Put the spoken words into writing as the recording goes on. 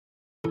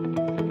So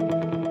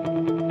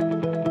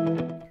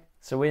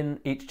in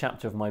each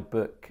chapter of my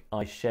book,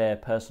 I share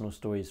personal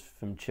stories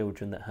from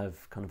children that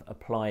have kind of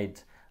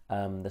applied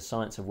the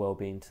science of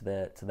wellbeing to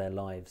their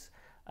lives.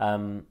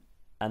 And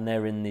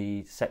they're in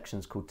the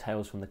sections called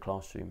Tales from the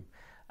Classroom.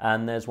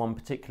 And there's one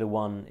particular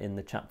one in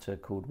the chapter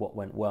called What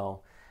Went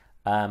Well.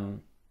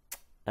 And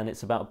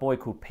it's about a boy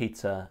called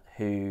Peter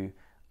who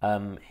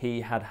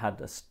he had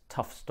a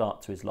tough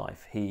start to his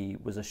life. He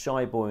was a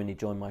shy boy when he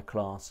joined my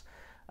class,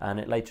 and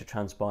it later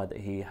transpired that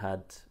he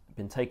had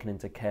been taken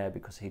into care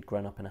because he'd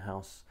grown up in a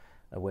house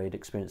where he'd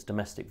experienced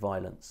domestic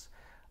violence.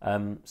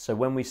 So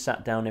when we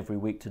sat down every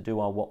week to do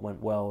our What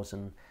Went Wells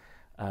and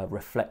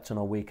reflect on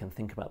our week and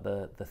think about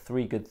the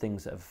three good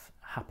things that have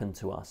happened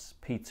to us,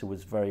 Peter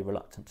was very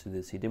reluctant to do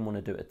this. He didn't want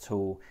to do it at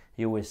all.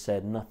 He always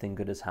said nothing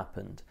good has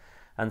happened.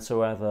 And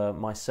so either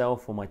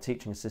myself or my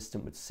teaching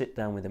assistant would sit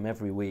down with him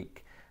every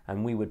week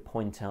and we would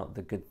point out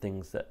the good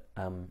things that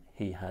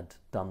he had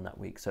done that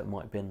week. So it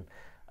might have been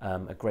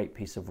a great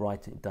piece of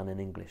writing done in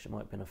English. It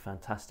might have been a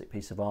fantastic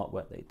piece of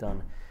artwork that he'd done.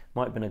 It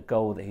might have been a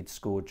goal that he'd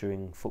scored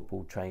during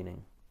football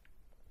training.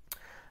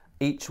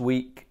 Each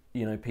week,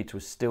 Peter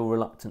was still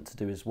reluctant to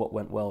do his What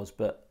Went Wells,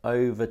 but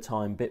over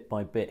time, bit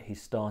by bit, he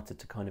started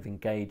to kind of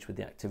engage with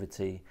the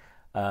activity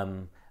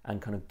and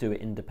kind of do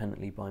it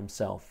independently by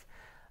himself.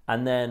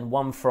 And then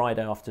one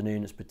Friday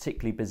afternoon, it's a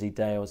particularly busy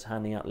day, I was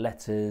handing out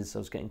letters, I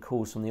was getting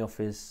calls from the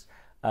office.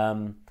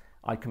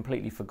 I'd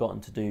completely forgotten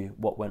to do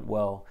What Went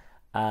Well,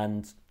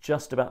 and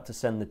just about to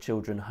send the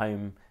children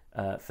home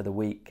for the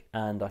week,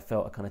 and I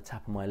felt a kind of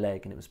tap on my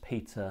leg, and it was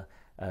Peter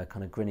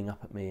kind of grinning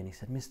up at me, and he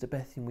said, "Mr.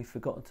 Bethune, we've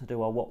forgotten to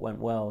do our What Went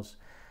Wells."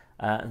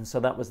 And so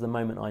that was the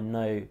moment I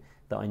knew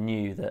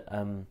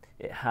that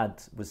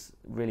it was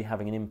really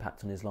having an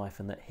impact on his life,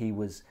 and that he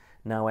was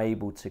now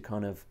able to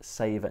kind of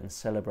savour and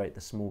celebrate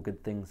the small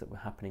good things that were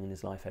happening in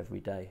his life every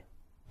day.